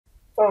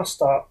Fast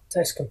Start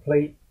Test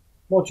Complete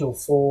Module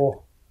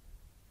 4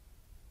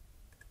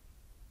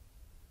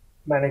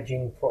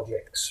 Managing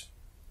Projects.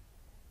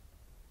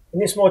 In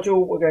this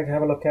module we're going to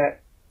have a look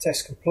at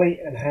Test Complete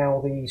and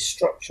how the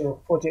structure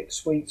of project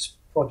suites,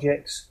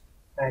 projects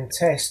and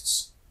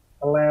tests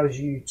allows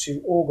you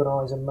to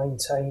organise and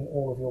maintain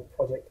all of your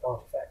project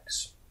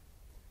artifacts.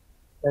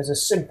 There's a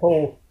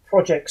simple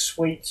project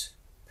suite,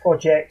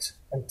 project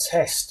and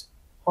test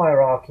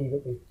hierarchy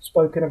that we've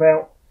spoken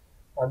about,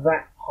 and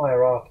that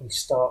hierarchy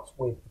starts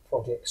with the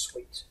project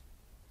suite.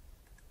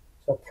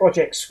 So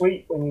project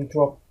suite, when you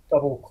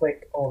double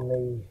click on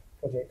the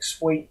project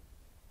suite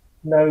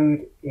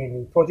node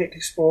in the Project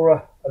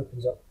Explorer,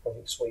 opens up the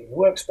project suite in the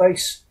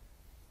workspace,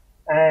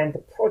 and the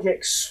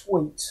project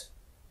suite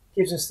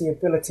gives us the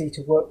ability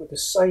to work with the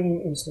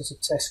same instance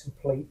of Test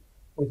Complete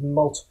with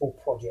multiple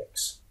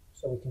projects.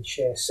 So we can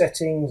share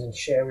settings and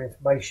share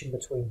information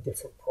between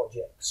different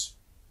projects.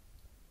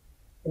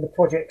 In the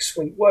project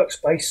suite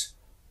workspace,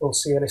 we'll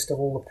see a list of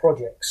all the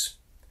projects.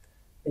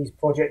 These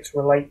projects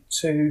relate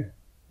to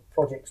the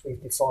projects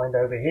we've defined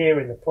over here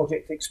in the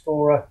Project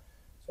Explorer.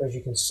 So as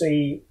you can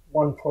see,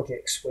 one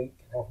project suite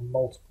can have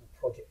multiple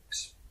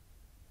projects.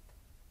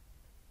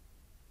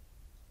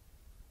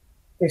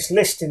 This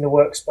list in the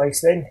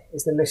workspace then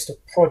is the list of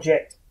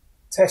project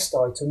test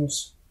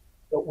items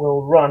that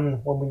will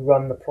run when we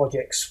run the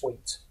project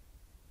suite.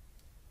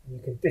 And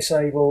you can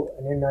disable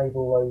and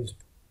enable those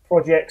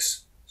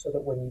projects so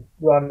that when you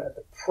run at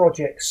the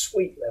project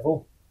suite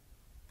level,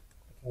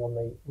 clicking on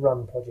the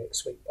Run Project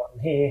Suite button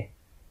here,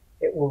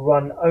 it will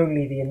run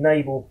only the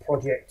enabled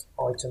project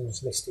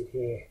items listed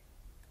here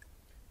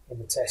in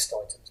the test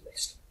items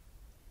list.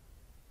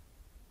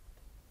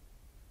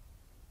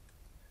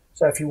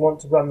 So if you want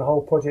to run the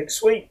whole project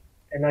suite,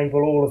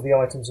 enable all of the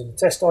items in the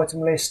test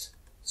item list,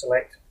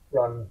 select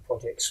Run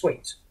Project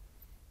Suite.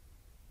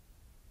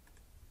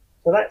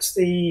 So that's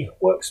the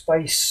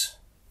workspace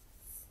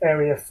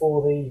area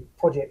for the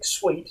project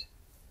suite.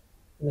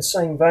 In the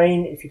same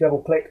vein, if you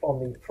double click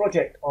on the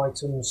project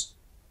items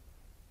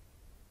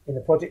in the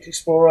Project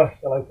Explorer,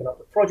 you'll open up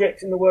the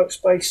project in the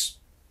workspace,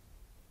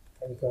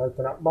 and you can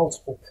open up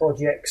multiple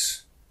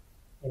projects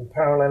in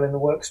parallel in the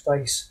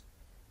workspace,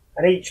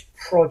 and each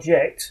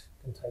project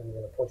contained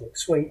within a project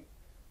suite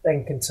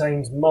then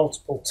contains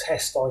multiple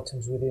test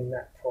items within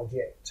that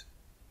project.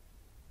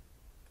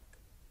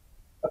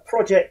 A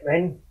project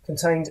then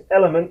contains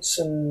elements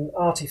and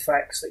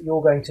artifacts that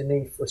you're going to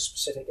need for a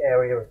specific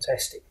area of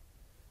testing.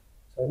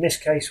 So in this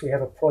case we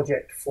have a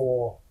project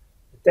for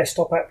the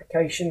desktop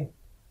application,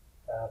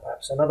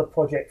 perhaps another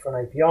project for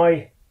an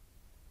API,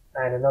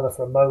 and another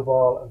for a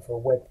mobile and for a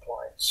web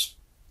clients.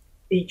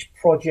 Each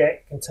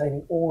project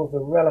containing all of the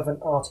relevant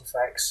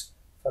artifacts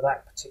for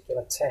that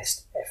particular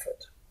test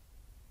effort.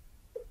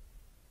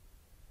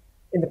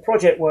 In the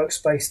project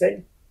workspace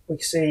then, we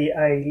see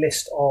a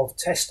list of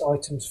test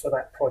items for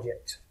that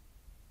project.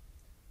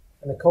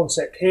 And the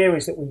concept here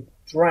is that we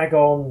drag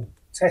on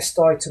test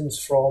items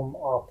from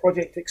our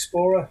Project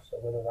Explorer, so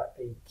whether that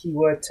be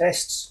keyword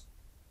tests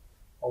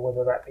or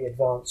whether that be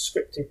advanced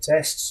scripted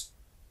tests,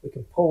 we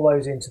can pull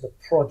those into the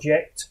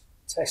project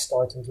test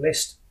items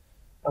list,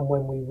 and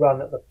when we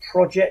run at the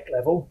project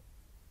level,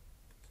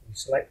 we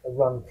select the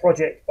Run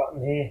Project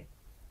button here,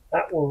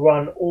 that will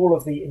run all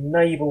of the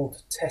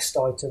enabled test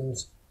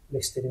items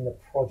listed in the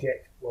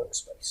project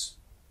workspace.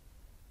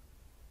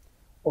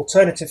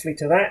 Alternatively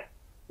to that,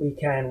 we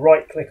can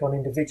right click on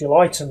individual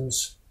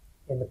items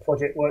in the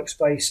project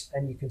workspace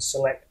and you can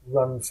select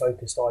Run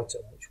Focused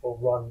Item, which will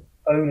run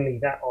only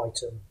that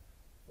item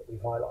that we've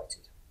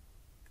highlighted.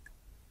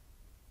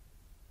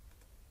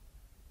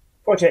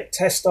 Project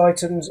test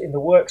items in the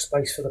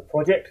workspace for the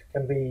project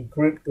can be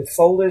grouped with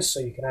folders,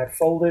 so you can add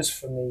folders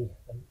from the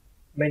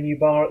menu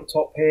bar at the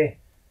top here.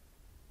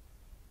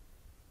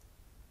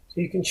 So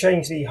you can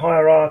change the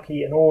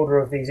hierarchy and order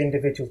of these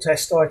individual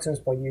test items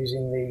by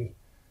using the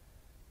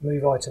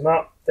move item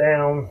up,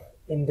 down,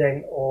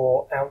 indent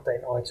or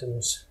outdent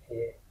items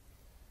here.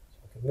 So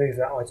I can move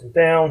that item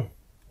down,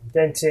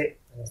 indent it,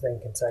 and it's then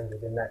contained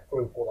within that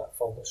group or that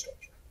folder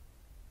structure.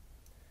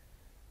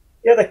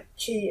 The other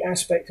key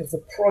aspect of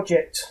the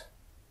project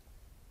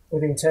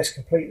within Test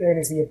Complete then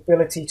is the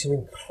ability to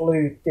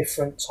include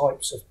different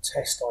types of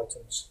test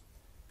items.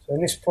 So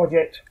in this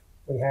project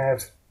we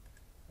have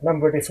a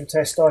number of different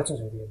test items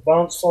with the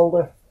advanced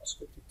folder,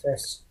 scripted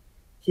tests,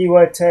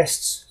 keyword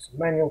tests, some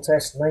manual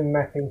tests, name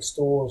mapping,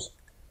 stores,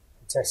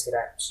 and tested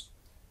apps.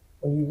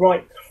 When you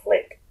right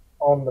click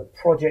on the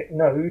project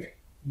node,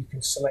 you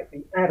can select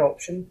the add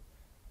option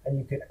and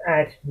you can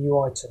add new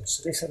items.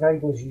 So this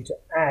enables you to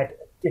add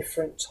a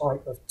different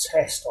type of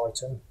test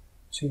item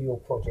to your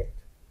project.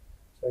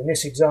 So in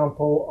this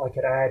example, I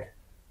could add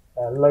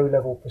a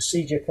low-level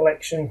procedure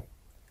collection. And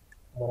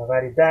when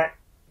I've added that,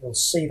 you'll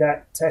see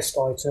that test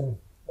item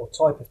or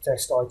type of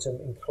test item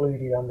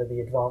included under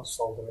the advanced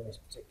folder in this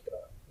particular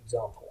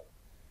example.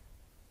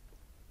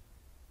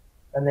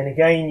 And then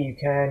again, you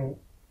can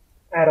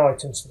add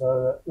items to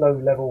the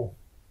low-level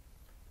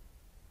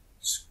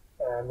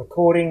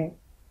recording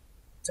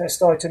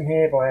test item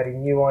here by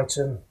adding new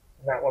item,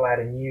 and that will add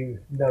a new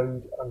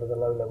node under the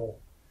low level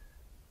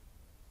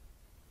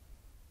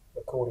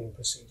recording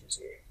procedures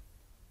here.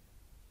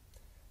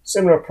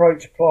 Similar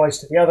approach applies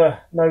to the other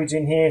nodes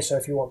in here, so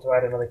if you want to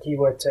add another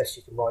keyword test,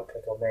 you can right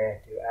click on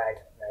there, do add,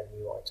 and add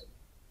new item.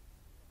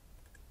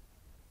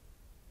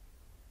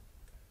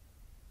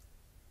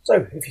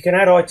 So if you can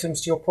add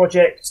items to your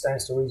project, it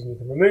stands to reason you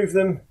can remove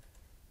them.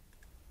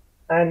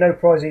 And no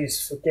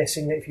prizes for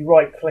guessing that if you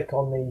right click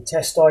on the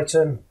test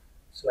item,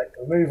 select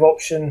the remove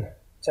option,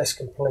 test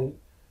complete,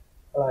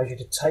 allows you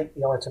to take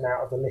the item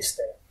out of the list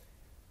there.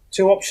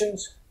 Two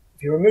options.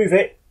 If you remove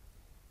it,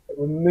 it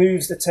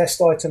removes the test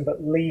item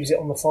but leaves it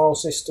on the file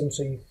system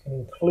so you can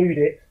include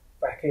it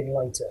back in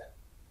later.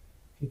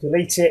 If you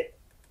delete it,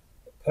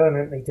 it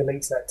permanently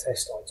deletes that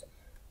test item.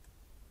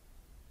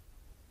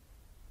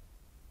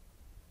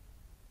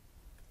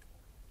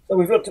 So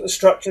we've looked at the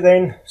structure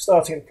then,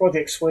 starting at the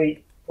project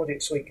suite.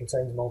 Project suite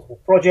contains multiple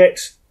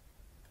projects,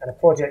 and a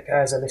project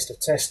has a list of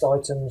test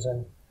items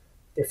and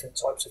different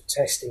types of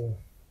testing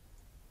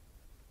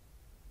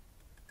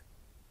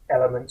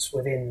elements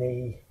within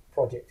the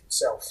project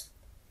itself.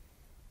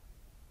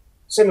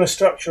 Similar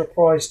structure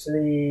applies to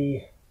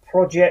the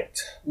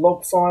project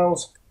log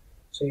files.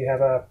 So you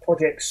have a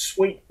project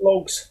suite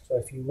logs. So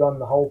if you run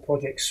the whole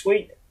project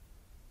suite,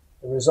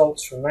 the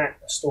results from that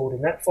are stored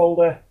in that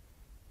folder.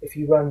 If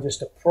you run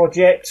just a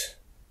project,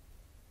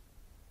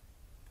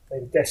 the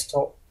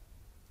desktop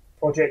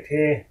project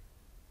here,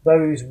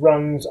 those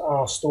runs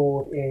are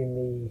stored in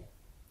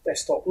the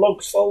desktop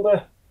logs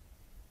folder.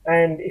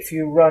 And if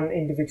you run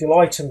individual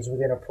items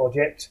within a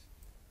project,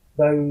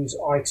 those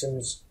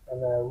items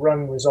and the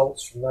run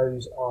results from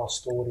those are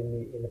stored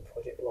in the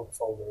project log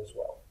folder as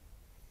well.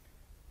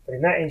 But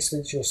in that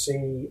instance, you'll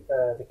see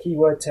the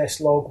keyword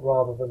test log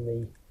rather than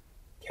the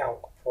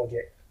calc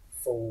project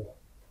full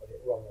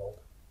project run log.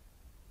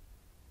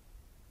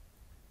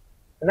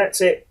 And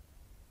that's it.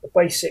 The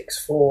basics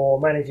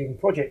for managing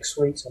project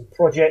suites and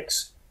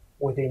projects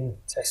within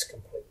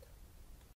TestComplete.